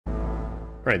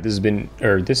Alright,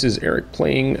 this is Eric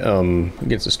playing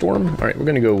against a storm. Alright, we're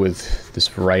gonna go with this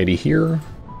variety here.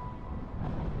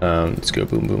 Let's go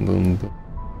boom, boom, boom, boom.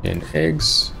 And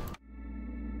eggs.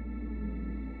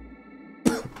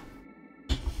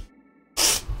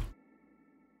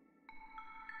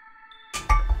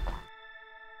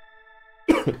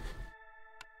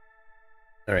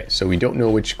 Alright, so we don't know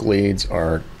which glades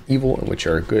are evil and which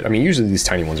are good. I mean, usually these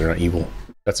tiny ones are not evil.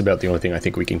 That's about the only thing I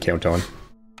think we can count on.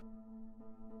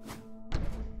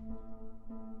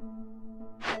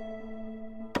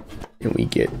 And we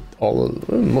get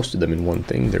most of them in one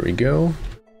thing. There we go.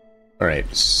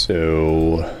 Alright,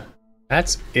 so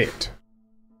that's it.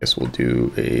 Guess we'll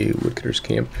do a woodcutter's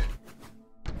camp.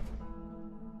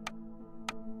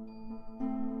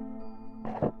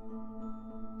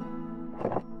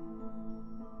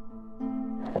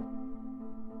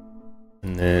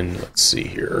 And then let's see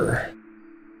here.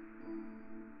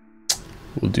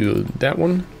 We'll do that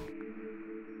one.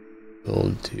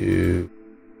 We'll do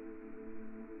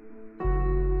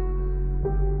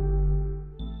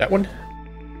that one.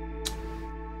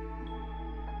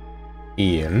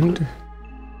 And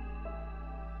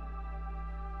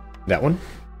that one.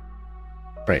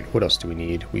 Right, what else do we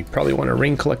need? We probably want a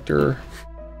rain collector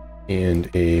and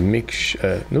a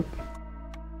nope.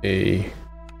 A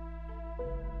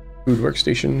food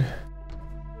workstation.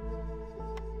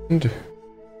 And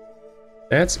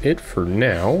that's it for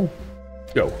now.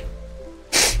 Go.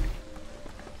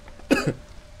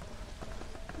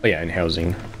 Oh yeah, and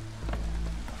housing.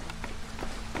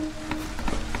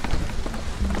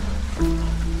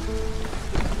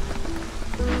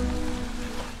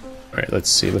 Alright, let's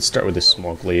see. Let's start with this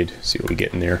small glade, see what we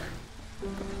get in there.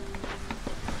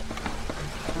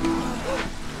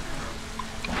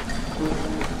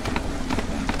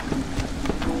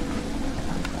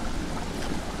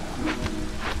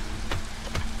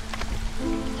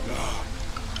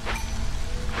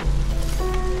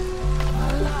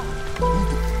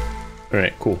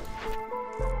 Alright, cool.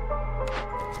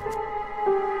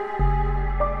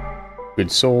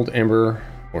 Good sold, amber,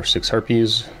 or 6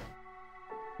 harpies.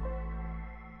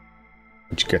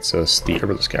 Which gets us the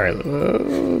herbalist guy.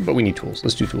 But we need tools.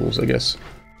 Let's do tools, I guess.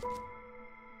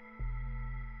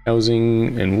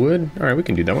 Housing and wood. Alright, we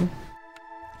can do that one.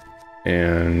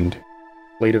 And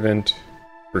blade event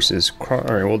versus...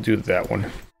 Alright, we'll do that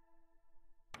one.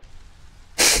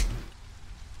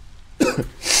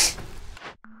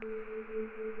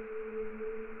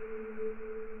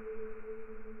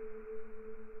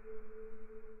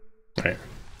 Alright.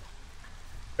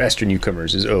 Faster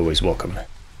newcomers is always welcome.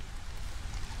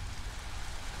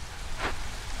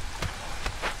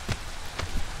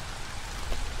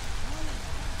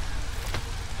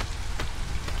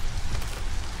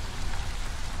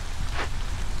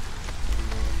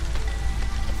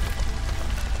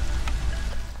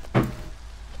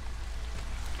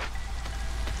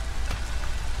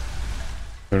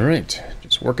 Alright,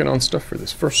 just working on stuff for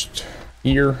this first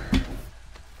year.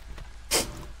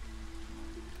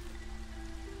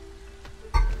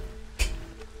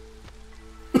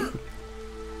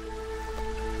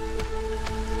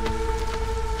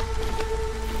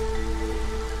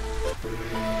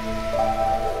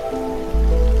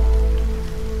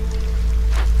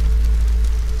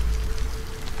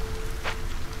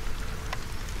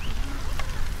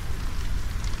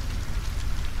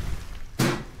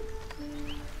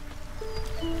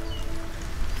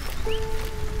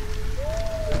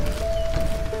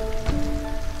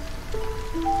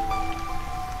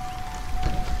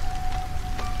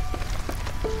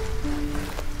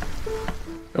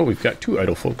 Oh, we've got 2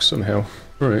 idle folks somehow.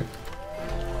 Alright.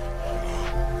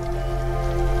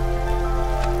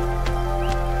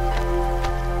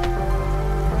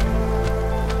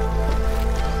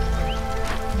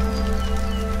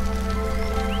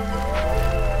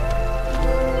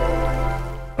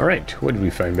 Alright, what did we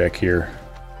find back here?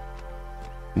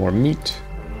 More meat.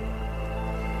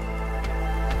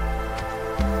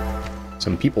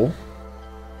 Some people.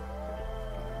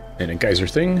 And a geyser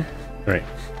thing. Alright.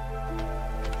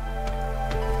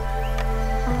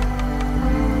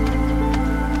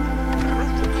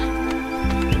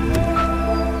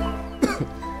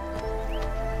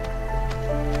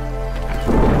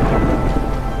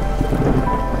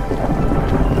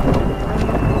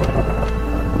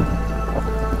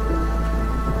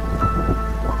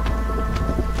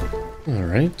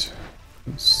 Alright,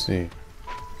 let's see.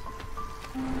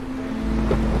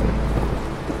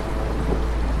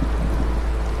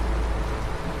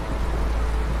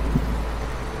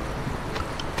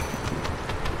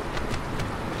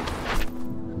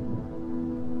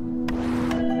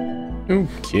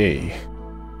 Okay.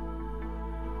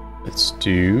 Let's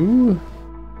do...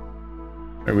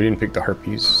 Alright, we didn't pick the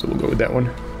harpies, so we'll go with that one.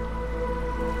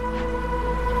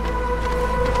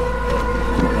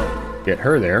 Get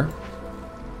her there.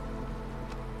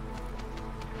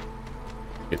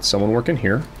 Get someone working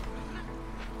here.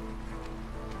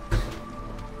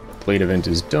 Blade event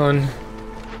is done.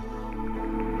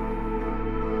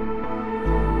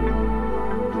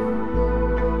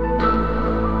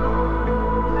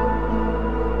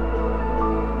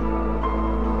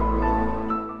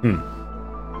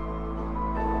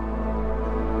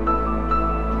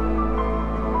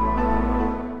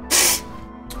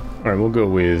 Alright, we'll go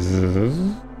with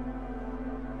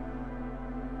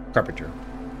Carpenter.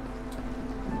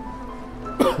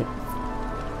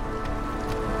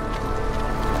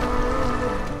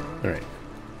 Alright.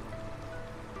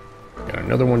 Got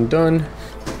another one done.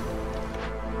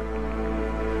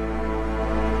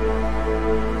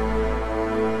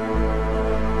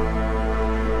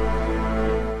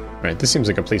 Alright, this seems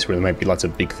like a place where there might be lots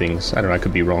of big things. I don't know, I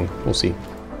could be wrong. We'll see.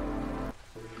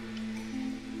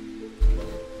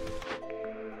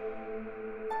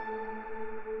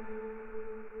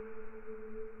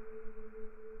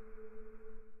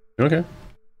 Okay.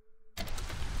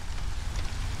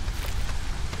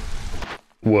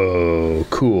 Whoa,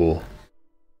 cool.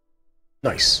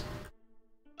 Nice.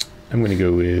 I'm going to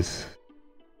go with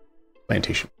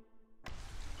plantation.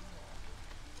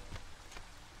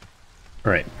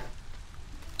 All right.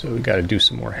 So we got to do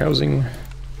some more housing.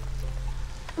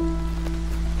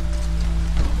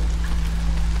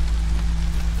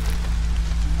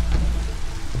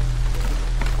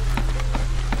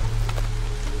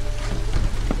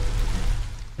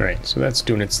 All right, so that's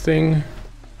doing its thing.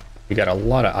 We got a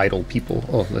lot of idle people.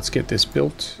 Oh, let's get this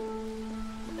built.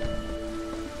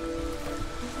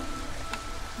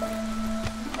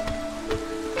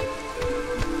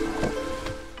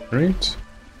 All right.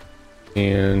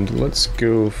 And let's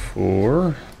go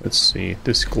for, let's see,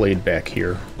 this glade back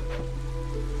here.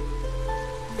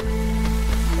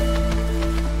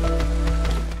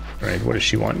 All right, what does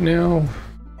she want now?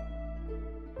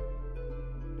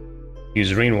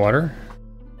 Use rainwater.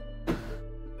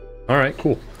 All right,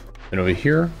 cool. And over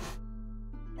here,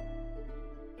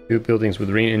 new buildings with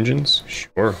rain engines.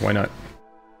 Sure, why not?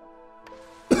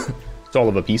 It's all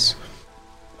of a piece.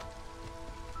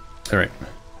 All right.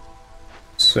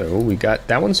 So we got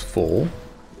that one's full.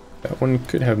 That one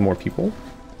could have more people.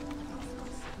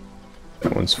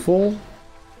 That one's full.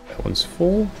 That one's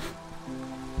full.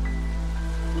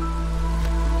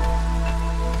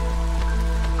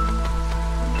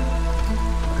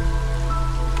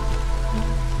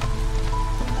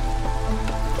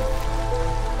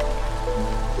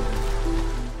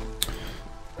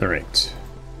 All right,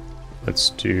 let's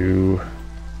do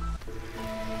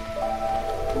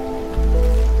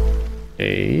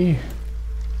a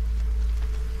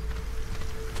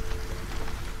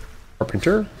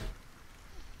carpenter.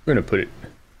 We're gonna put it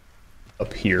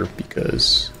up here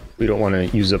because we don't want to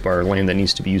use up our land that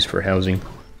needs to be used for housing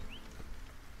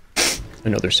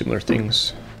and other similar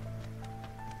things.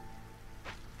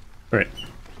 All right.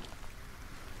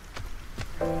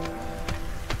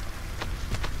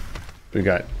 We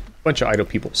got a bunch of idle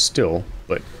people still,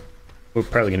 but we're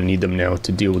probably going to need them now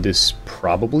to deal with this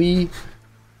probably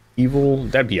evil...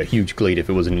 That'd be a huge glade if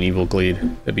it wasn't an evil glade.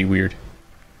 That'd be weird.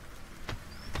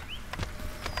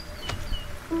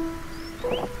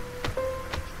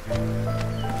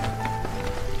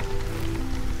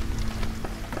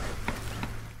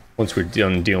 Once we're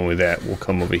done dealing with that, we'll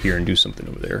come over here and do something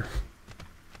over there.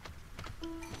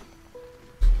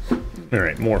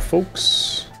 Alright, more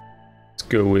folks. Let's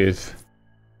go with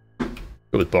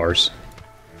bars.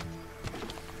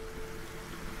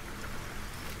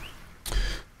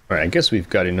 Alright, I guess we've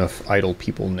got enough idle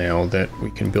people now that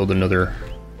we can build another...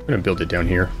 I'm gonna build it down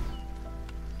here.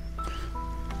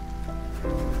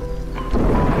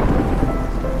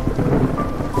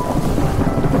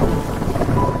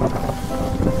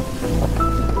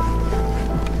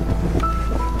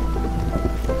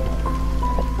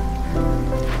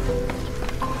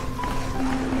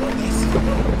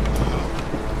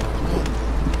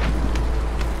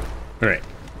 Alright.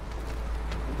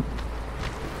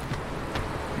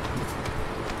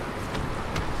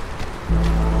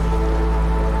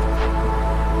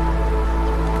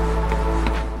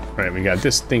 Alright, we got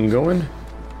this thing going.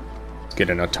 Let's get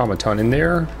an automaton in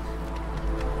there.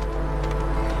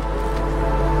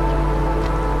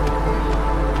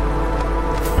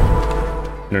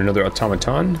 And another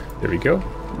automaton. There we go.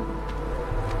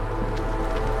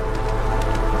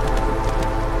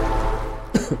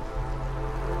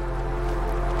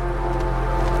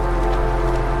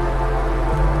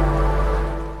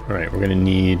 Alright, we're going to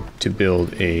need to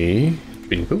build a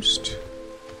trading post.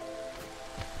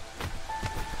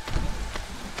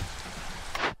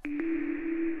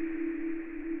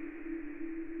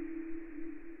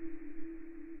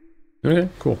 Okay,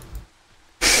 cool.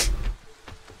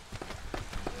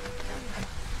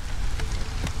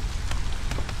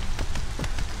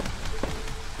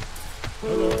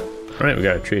 Alright, we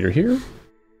got a trader here.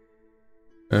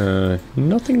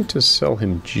 Nothing to sell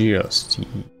him just yet.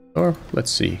 Or, let's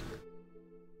see.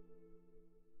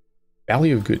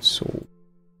 Value of goods sold.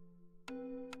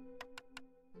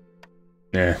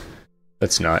 Nah,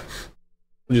 let's not.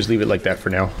 We'll just leave it like that for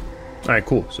now. Alright,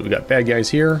 cool. So we got bad guys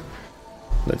here.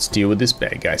 Let's deal with this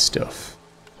bad guy stuff.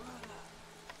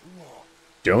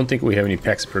 Don't think we have any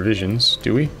packs of provisions,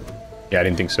 do we? Yeah, I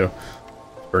didn't think so.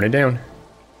 Burn it down.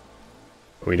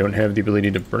 We don't have the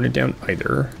ability to burn it down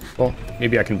either. Well,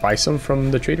 maybe I can buy some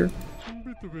from the trader.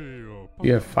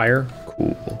 You have fire?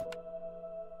 Cool.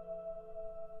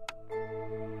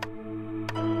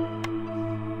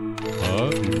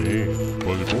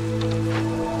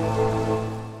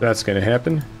 That's gonna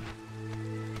happen.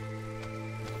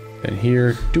 And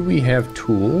here, do we have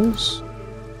tools?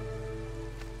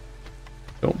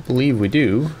 Don't believe we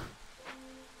do.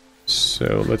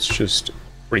 So let's just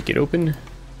break it open.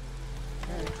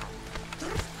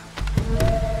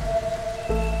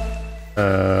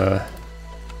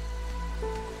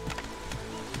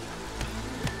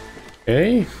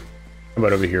 Okay. How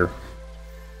about over here?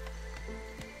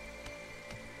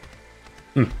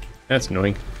 That's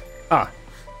annoying. Ah.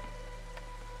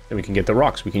 Then we can get the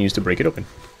rocks we can use to break it open.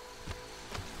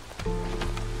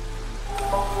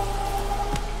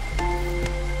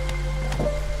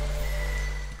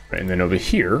 Right, and then over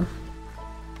here,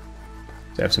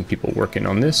 let's have some people working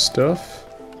on this stuff.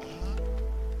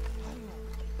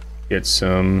 Get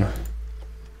some,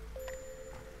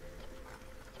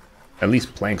 at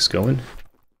least planks going,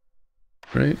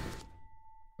 right?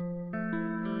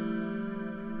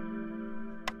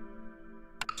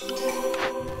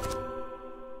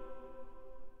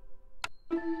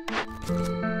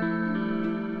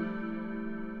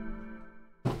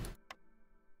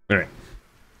 All right.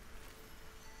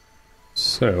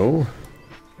 So,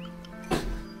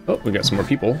 oh, we got some more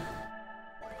people.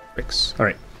 Bricks. All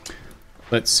right.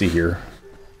 Let's see here.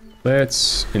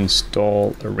 Let's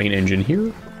install a rain engine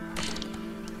here.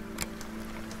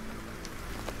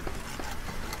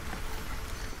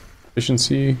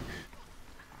 Efficiency,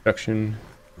 production.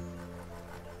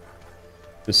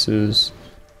 This is...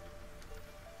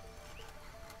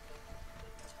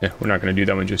 yeah, we're not going to do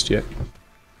that one just yet.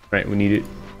 All right, we need it.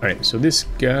 All right, so this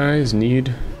guy's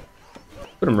need...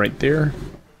 put them right there.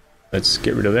 Let's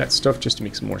get rid of that stuff just to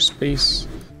make some more space.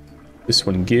 This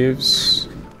one gives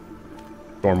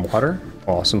storm water.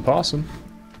 Awesome possum.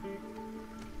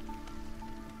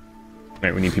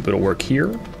 Alright, we need people to work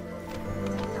here.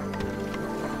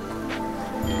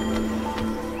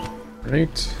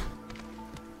 Right.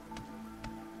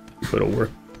 People to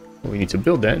work. Well, we need to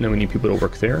build that, and then we need people to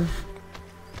work there.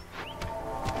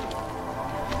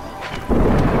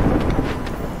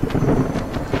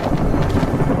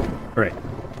 Alright.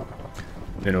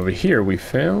 Then over here we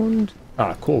found...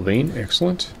 ah, coal vein,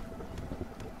 excellent.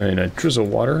 And a drizzle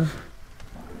water.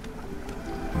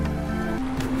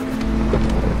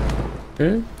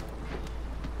 Okay.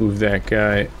 Move that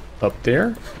guy up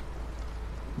there.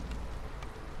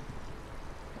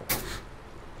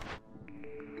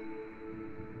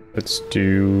 Let's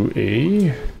do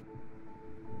a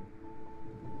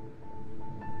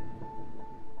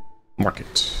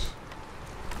market.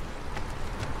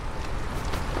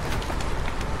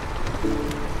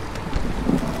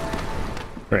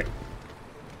 Right.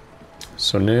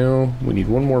 So now we need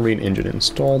one more rain engine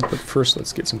installed, but first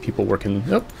let's get some people working.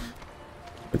 Oh,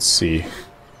 let's see.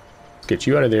 Let's get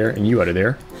you out of there and you out of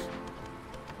there.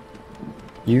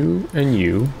 You and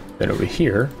you. Then over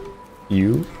here,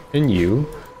 you and you.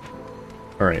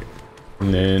 All right,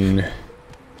 and then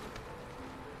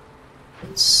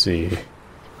let's see.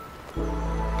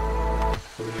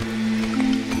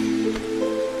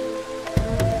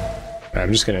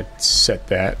 I'm just gonna set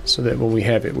that so that when we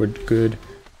have it, we're good.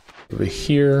 Over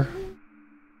here.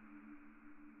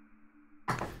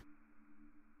 All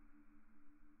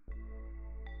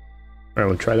right,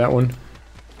 we'll try that one.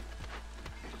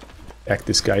 Back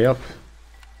this guy up.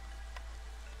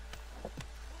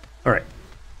 All right.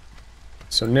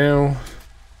 So now,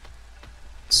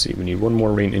 let's see, we need one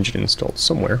more rain engine installed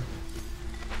somewhere.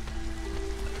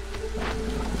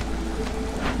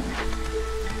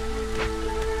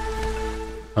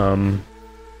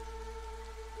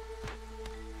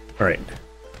 All right.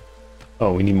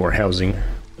 Oh, we need more housing.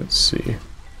 Let's see.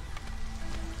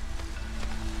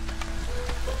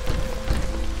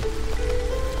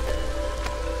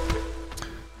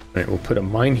 Alright, we'll put a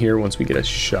mine here once we get a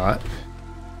shot.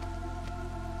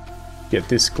 Get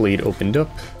this glade opened up.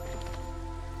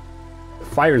 The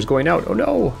fire's going out. Oh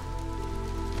no!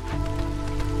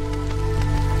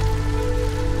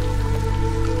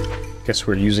 Guess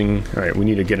we're using... Alright, we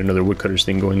need to get another woodcutters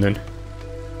thing going then.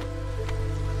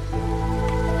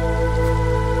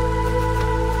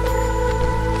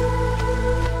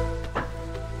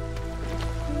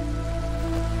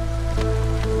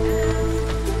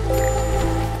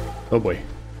 Oh boy.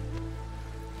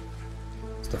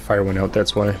 The fire went out,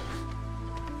 that's why. I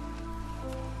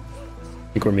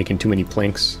think we're making too many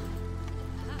planks.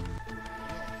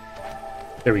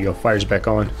 There we go, fire's back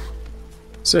on.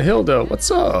 Sahilda, what's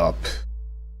up?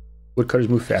 Woodcutters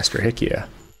move faster, heck yeah.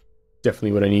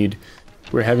 Definitely what I need.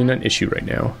 We're having an issue right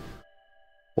now.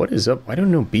 What is up? I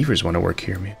don't know beavers want to work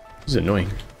here, man. This is annoying.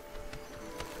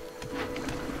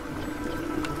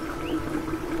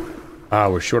 Ah,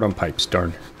 we're short on pipes,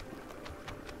 darn.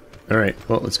 Alright,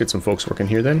 well, let's get some folks working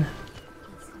here then.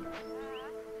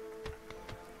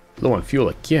 Low on fuel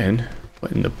again?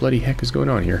 What in the bloody heck is going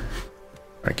on here?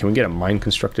 Alright, can we get a mine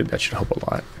constructed? That should help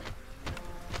a lot.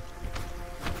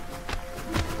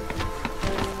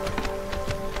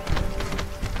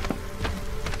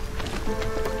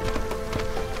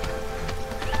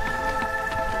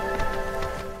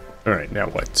 Alright, now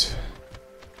what?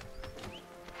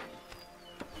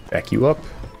 Back you up.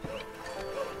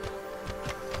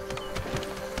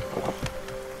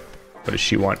 What does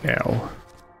she want now?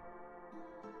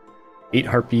 8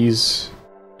 harpies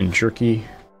and jerky,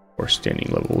 or standing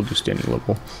level. We'll do standing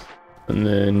level. And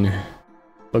then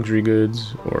luxury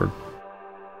goods or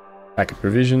pack of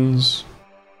provisions.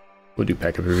 We'll do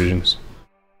pack of provisions.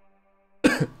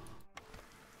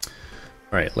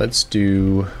 Alright, let's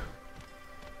do...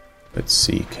 Let's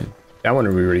see. That one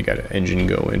we already got an engine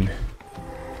going.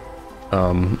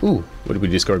 Ooh, what did we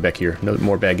discover back here? No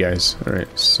more bad guys.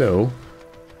 Alright, so...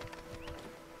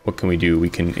 What can we do? We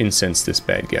can incense this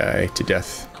bad guy to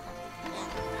death.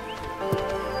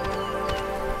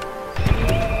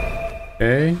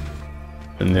 Okay.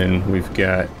 And then we've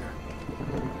got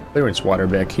clearance water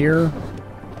back here.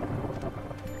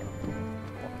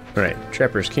 Alright,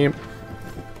 Trapper's Camp.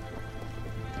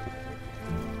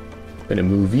 Gonna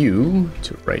move you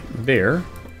to right there.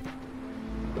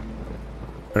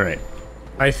 Alright.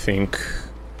 I think...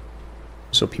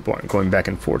 So people aren't going back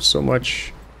and forth so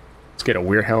much. Let's get a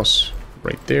warehouse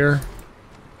right there.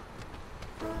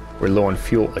 We're low on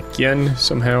fuel again,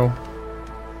 somehow.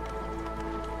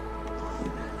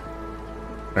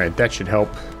 Alright, that should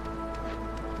help.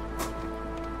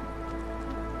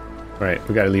 Alright,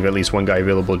 we gotta leave at least one guy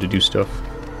available to do stuff.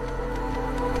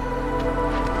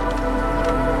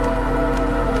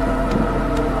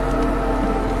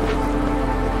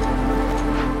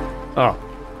 Oh,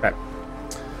 crap.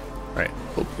 Alright,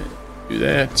 do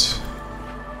that.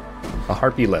 A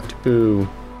harpy left. Boo.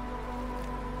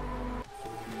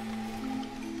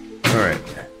 Alright.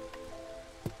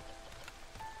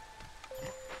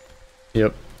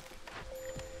 Yep.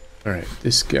 Alright,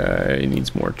 this guy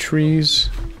needs more trees.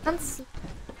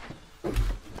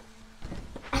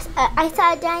 I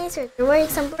saw a dinosaur. They're wearing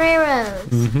sombreros.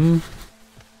 Mm-hmm. What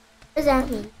does that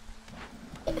mean?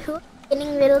 Who is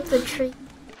getting rid of the tree?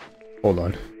 Hold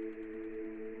on.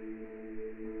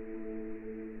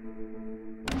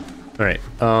 Alright,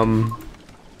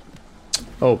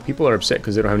 oh, people are upset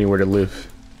because they don't have anywhere to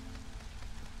live.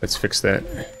 Let's fix that.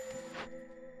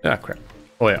 Ah, crap.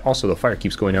 Oh yeah, also the fire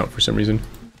keeps going out for some reason.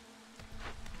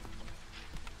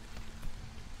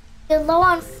 You're low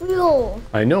on fuel.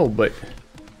 I know, but...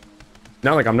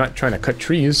 Not like I'm not trying to cut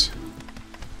trees.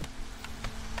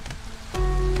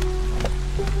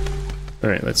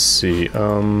 Alright, let's see.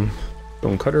 Stone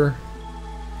cutter.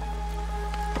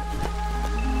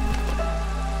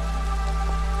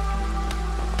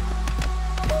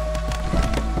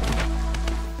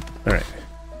 Alright.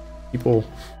 People.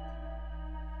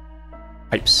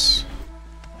 Pipes.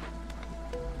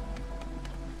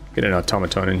 Get an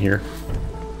automaton in here.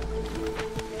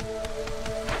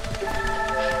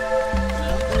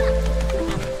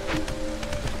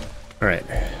 Alright.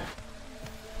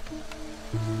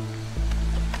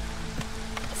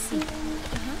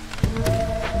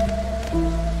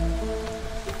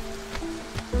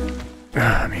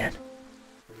 Ah, man.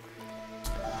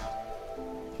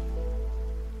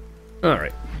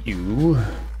 Alright, you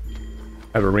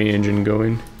have a rain engine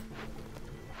going.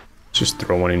 Just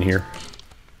throw one in here.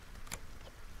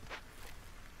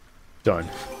 Done.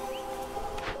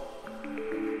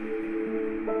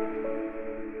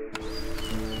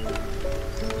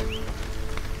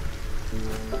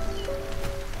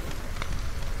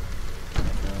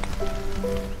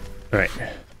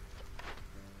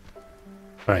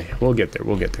 Alright, we'll get there,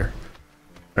 we'll get there.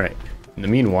 Alright, in the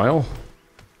meanwhile...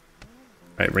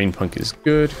 Alright, Rain Punk is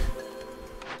good.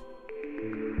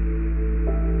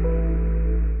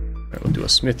 Alright, we'll do a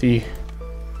smithy.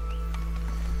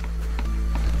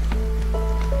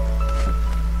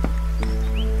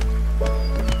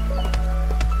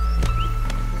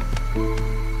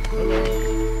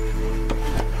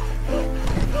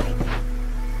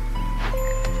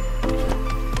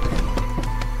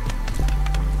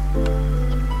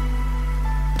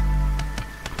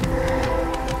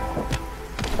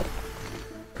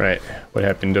 Alright, what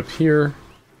happened up here?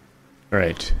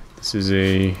 Alright, this is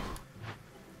a...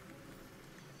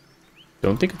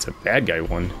 Don't think it's a bad guy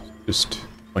one. Just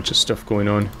a bunch of stuff going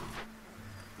on.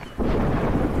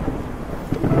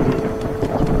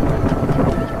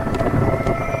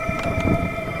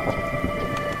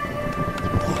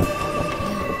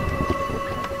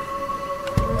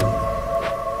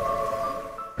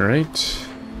 Alright.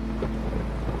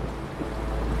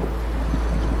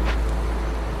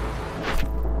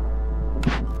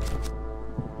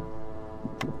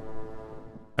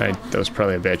 That was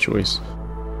probably a bad choice.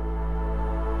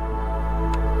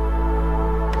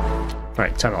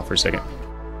 Alright, time out for a second.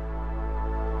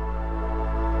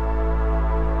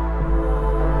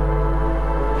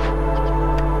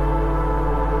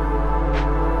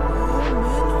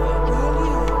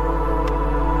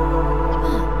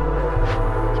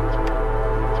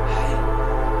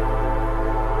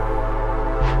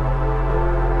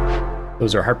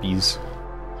 Those are harpies.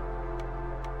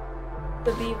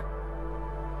 The beaver.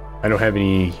 I don't have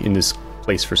any in this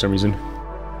place for some reason.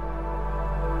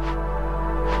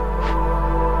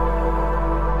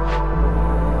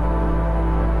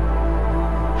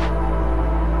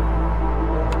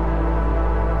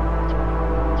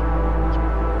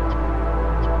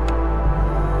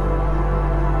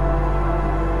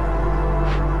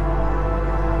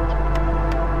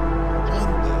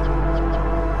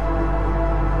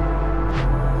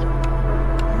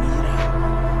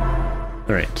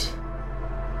 All right.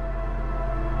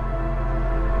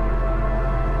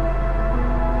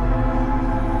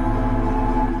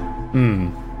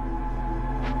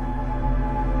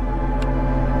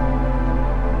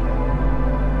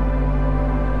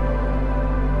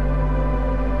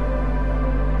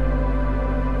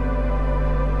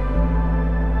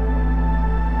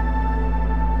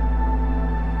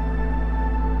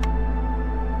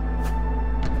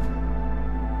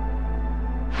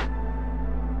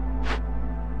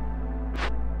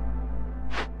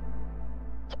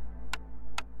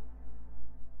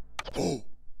 Oh.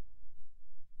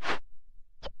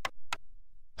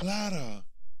 Clara.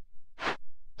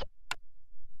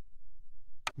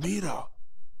 Mira.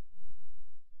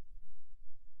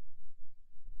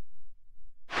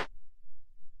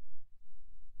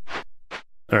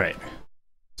 All right,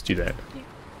 let's do that.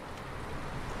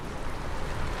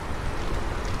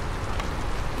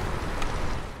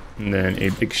 And then a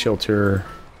big shelter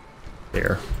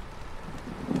there.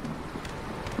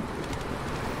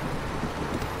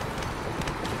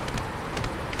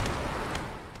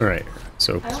 All right,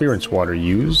 so clearance water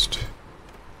used.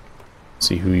 Let's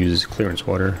see who uses clearance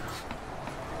water.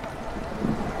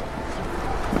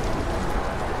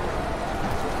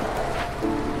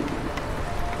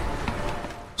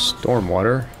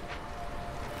 Stormwater.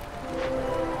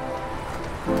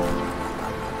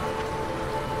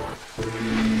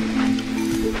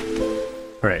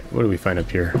 All right, what do we find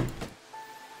up here?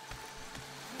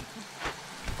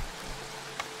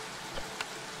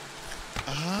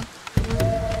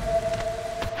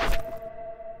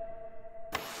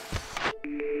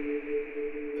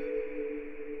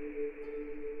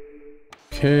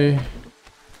 Okay.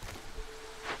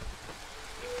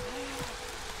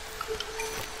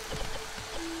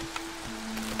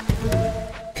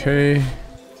 Okay.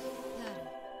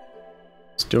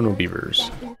 Still no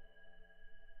beavers.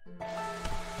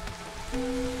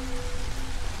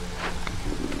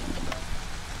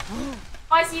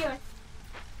 I see you.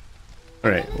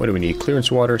 Alright, what do we need?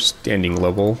 Clearance water, standing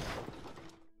level.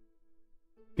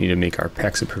 We need to make our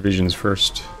packs of provisions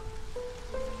first.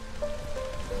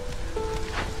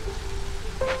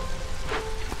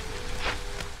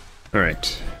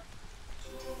 Alright.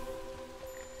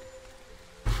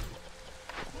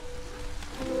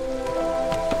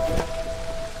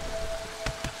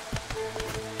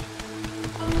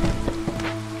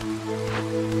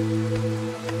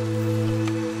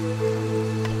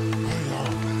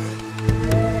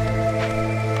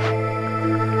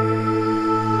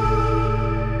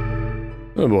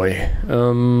 Oh boy.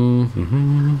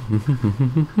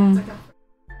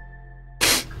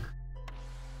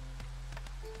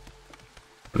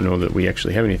 I don't know that we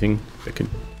actually have anything that could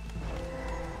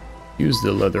use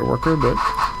the leather worker, but...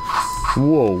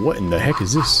 Whoa, what in the heck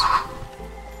is this?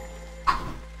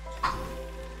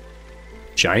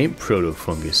 Giant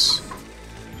proto-fungus.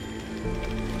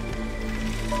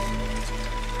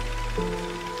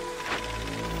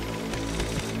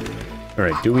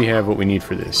 Alright, do we have what we need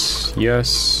for this?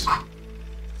 Yes.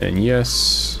 And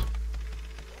yes.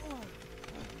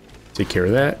 Take care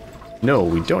of that. No,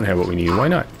 we don't have what we need. Why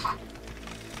not?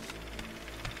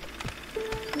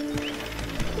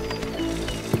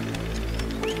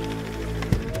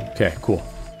 Okay, cool.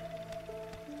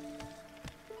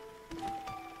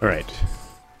 Alright.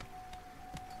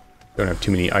 Don't have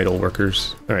too many idle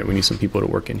workers. Alright, we need some people to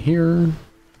work in here.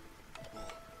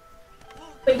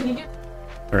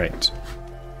 Alright.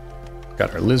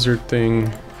 Got our lizard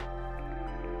thing.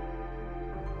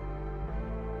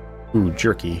 Ooh,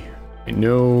 jerky. I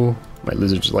know my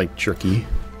lizards like jerky.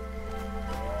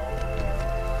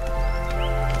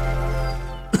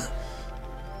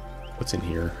 What's in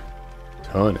here?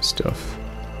 Ton of stuff.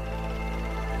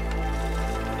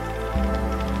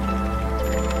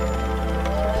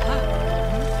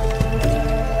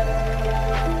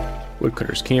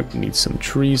 Woodcutter's camp needs some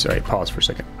trees. Alright, pause for a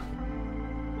second.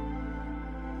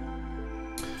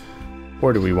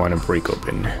 Or do we want to break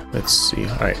open? Let's see.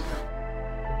 Alright.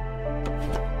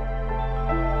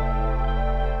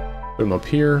 Put them up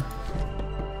here.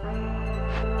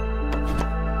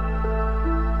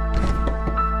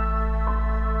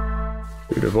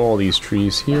 Get rid of all these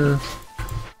trees here.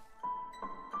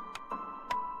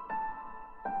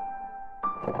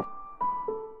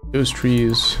 Those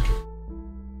trees.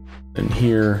 And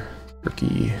here,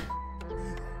 jerky.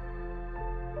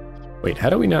 Wait, how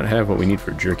do we not have what we need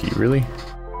for jerky? Really?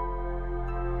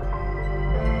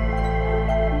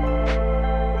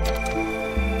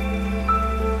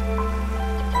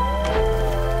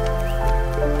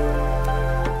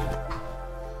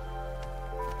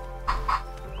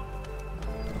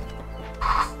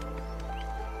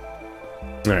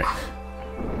 Alright.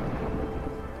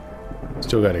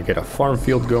 Still gotta get a farm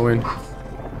field going.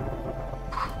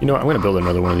 You know what, I'm gonna build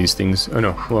another one of these things. Oh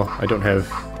no, well, I don't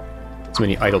have as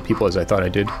many idle people as I thought I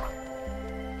did.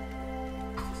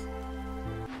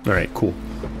 Alright, cool.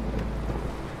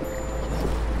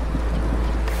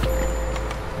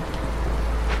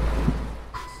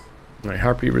 My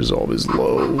harpy resolve is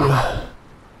low.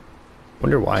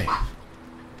 Wonder why.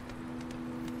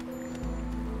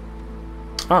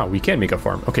 Ah, we can make a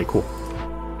farm. Okay, cool.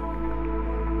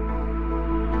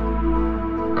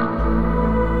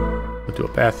 We'll do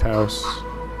a bathhouse.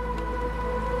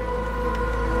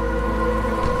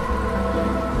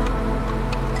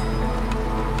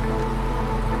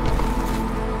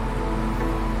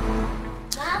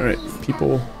 Alright,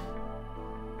 people.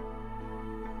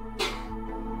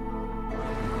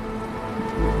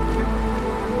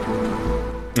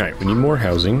 Alright, we need more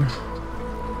housing.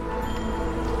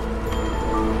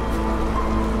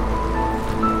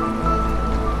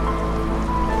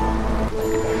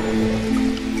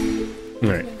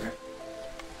 Alright.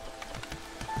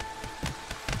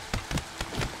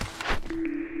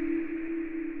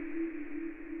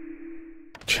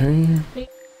 Okay.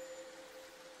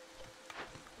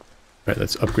 Alright,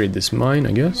 let's upgrade this mine,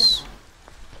 I guess.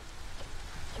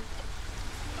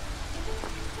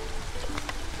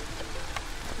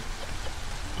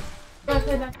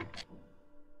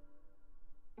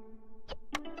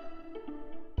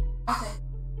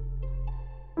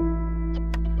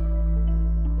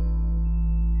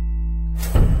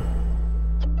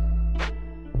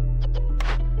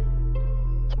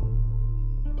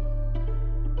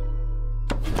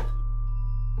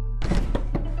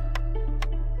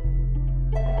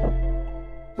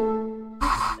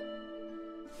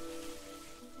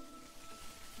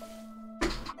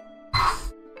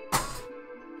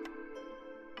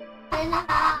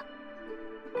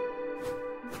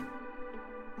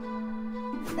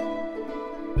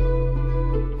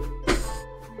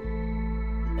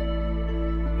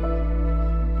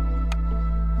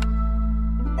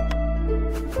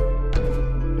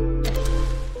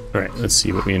 Alright, let's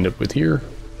see what we end up with here.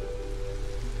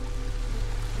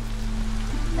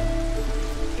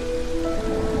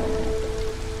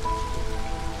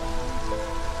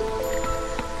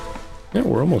 Yeah,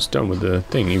 we're almost done with the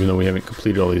thing, even though we haven't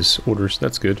completed all these orders.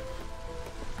 That's good.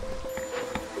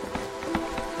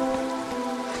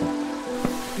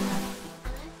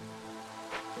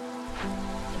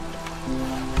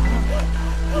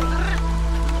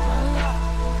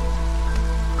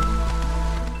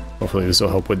 Hopefully this will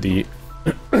help with the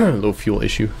low fuel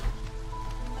issue.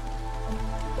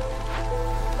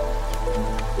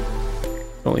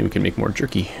 only we can make more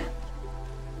jerky.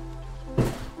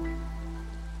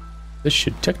 This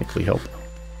should technically help.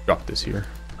 Drop this here.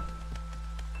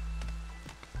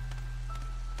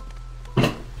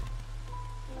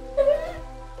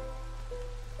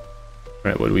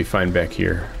 Alright, what do we find back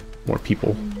here? More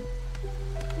people.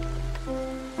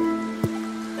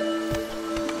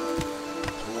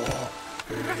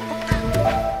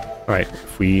 Alright,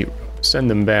 if we send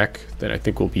them back, then I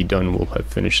think we'll be done. We'll have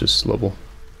finished this level.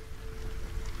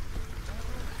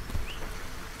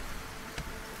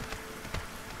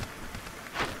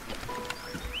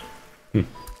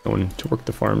 No one to work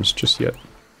the farms just yet.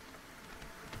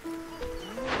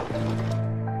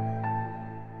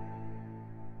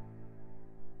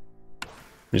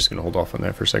 I'm just gonna hold off on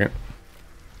that for a second.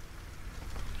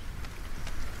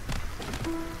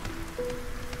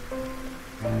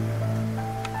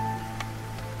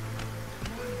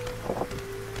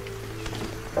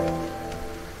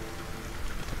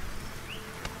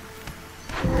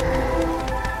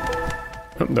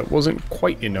 Oh, that wasn't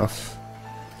quite enough.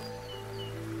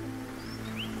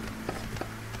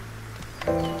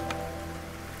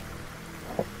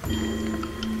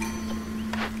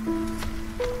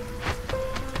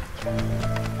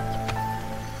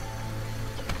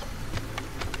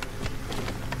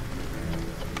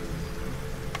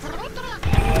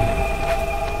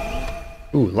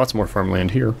 Ooh, lots more farmland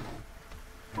here.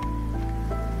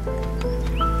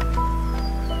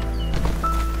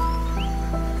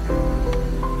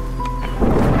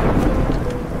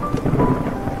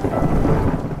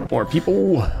 More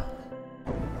people.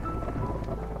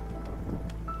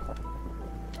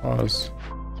 Pause.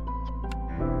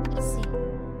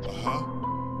 Uh-huh.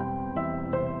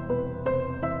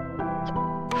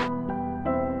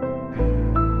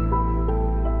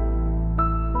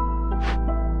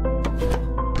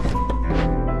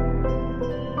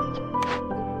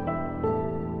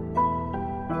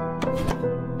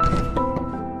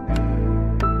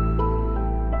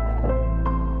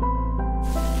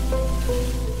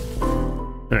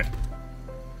 Alright.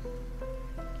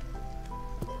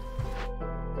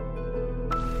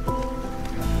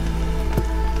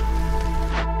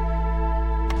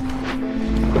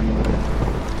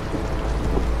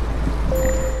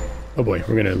 Oh boy,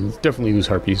 we're gonna definitely lose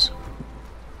harpies.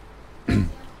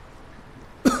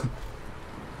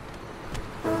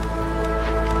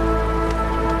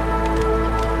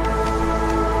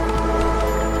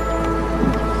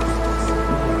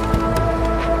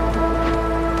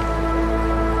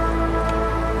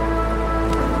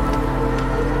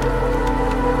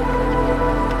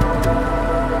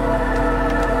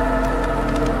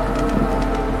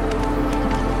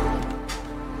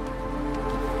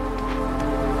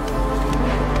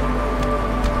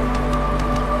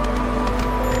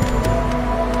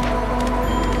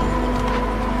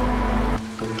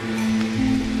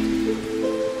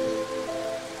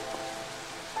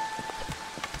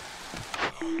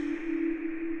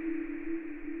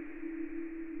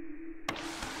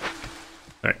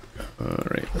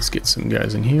 Alright, let's get some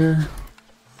guys in here.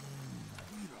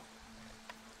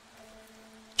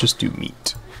 Just do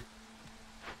meat.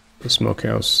 The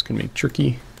smokehouse can make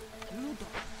jerky.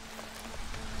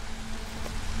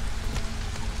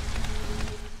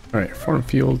 Alright, farm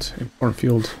field and farm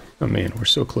field. Oh man, we're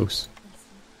so close.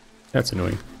 That's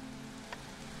annoying.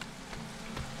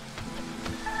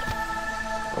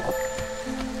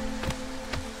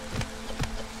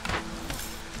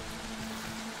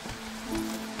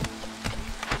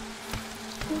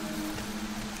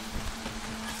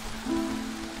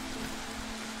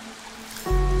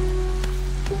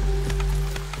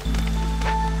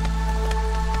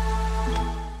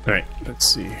 Alright, let's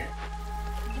see.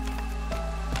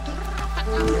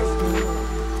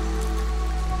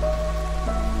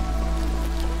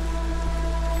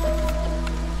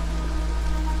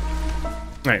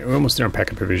 Alright, we're almost there on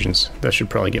packing provisions. That should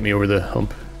probably get me over the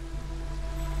hump.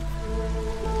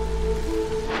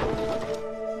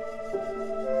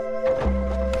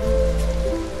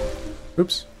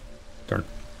 Oops. Darn.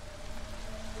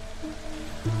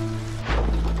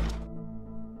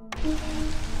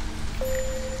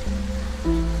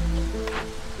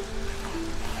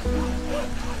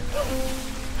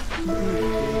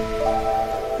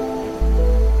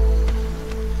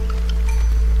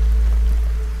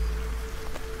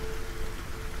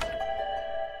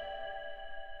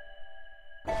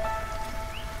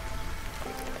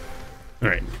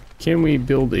 Alright, can we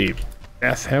build a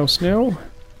bathhouse now?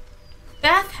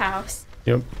 Bathhouse.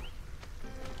 Yep.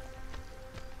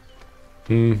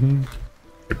 Mm-hmm.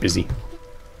 They're busy.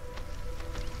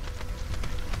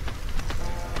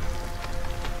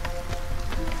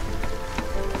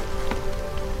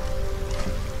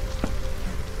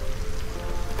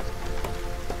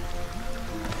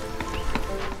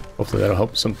 Hopefully that'll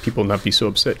help some people not be so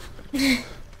upset. He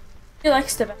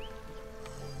likes to. I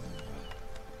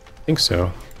think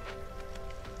so.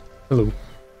 Hello.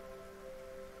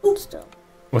 Still.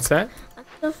 What's that? I'm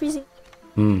still freezing.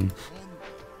 Alright,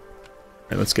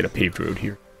 let's get a paved road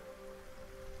here.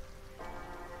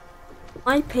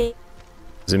 My pay.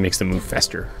 Because it makes them move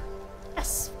faster.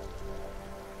 Yes.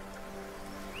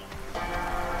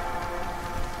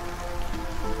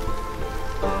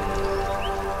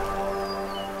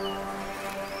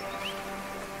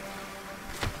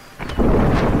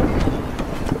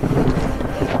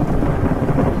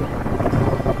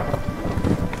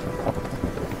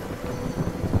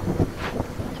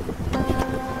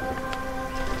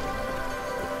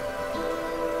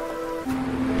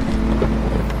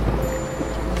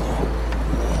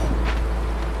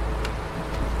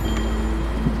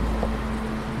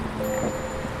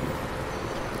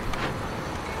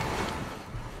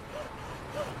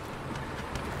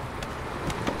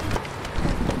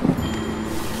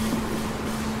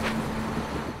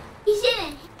 He's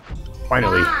in it.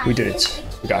 Finally, we did it.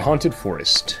 We got Haunted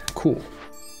Forest. Cool.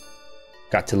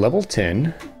 Got to level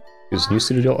 10. There's new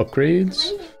Citadel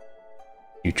upgrades.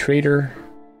 New trader.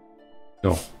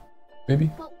 No.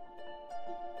 Maybe?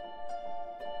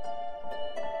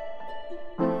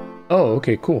 Oh,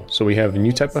 okay, cool. So we have a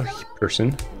new type of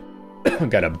person.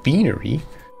 Got a beanery.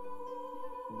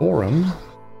 Forum.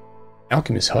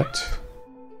 Alchemist hut.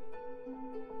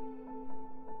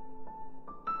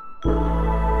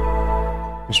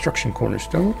 Construction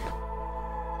cornerstone.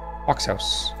 Fox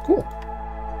house. Cool.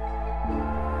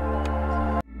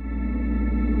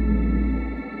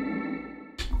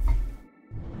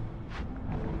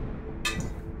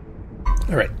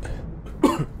 All right.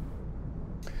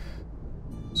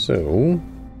 So,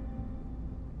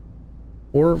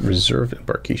 or reserved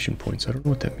embarkation points. I don't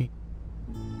know what that means.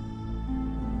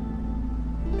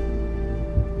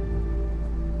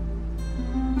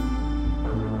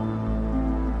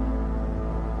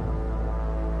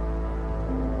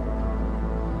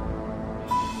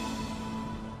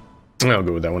 I'll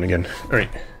go with that one again. All right,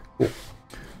 cool.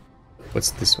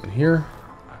 What's this one here?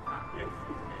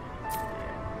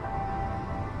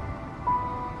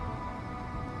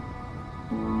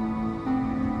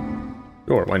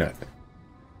 Sure, why not?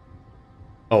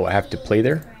 Oh, I have to play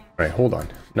there? All right, hold on.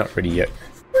 Not ready yet.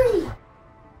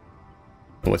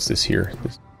 What's this here?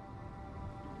 This...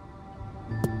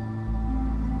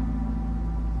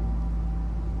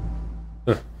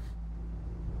 Huh.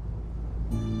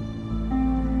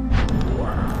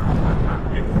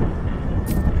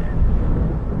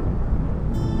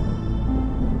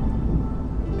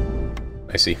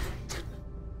 I see.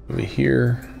 Over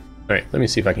here. All right, let me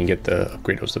see if I can get the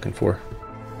upgrade I was looking for.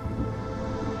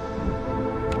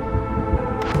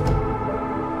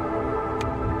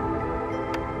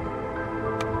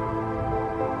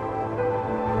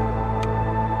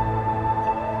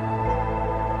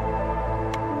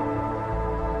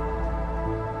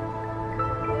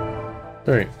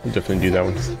 All right, we'll definitely do that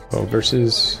one. Oh,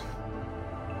 versus.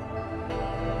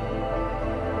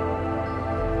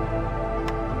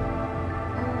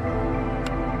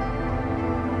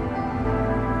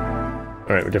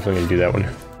 All right, we're definitely gonna do that one.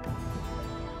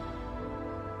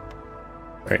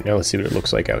 All right, now let's see what it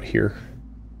looks like out here.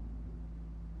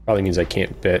 Probably means I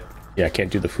can't bet. Yeah, I can't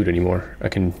do the food anymore. I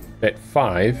can bet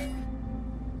 5.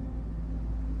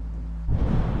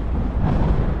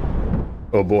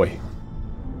 Oh boy.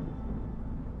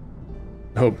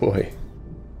 Oh boy.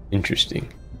 Interesting.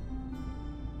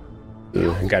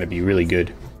 Gotta be really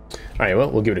good. Alright,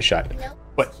 well, we'll give it a shot.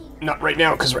 But not right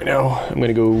now, because right now I'm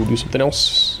gonna go do something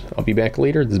else. I'll be back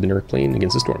later. This has been Eric playing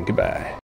Against the Storm. Goodbye.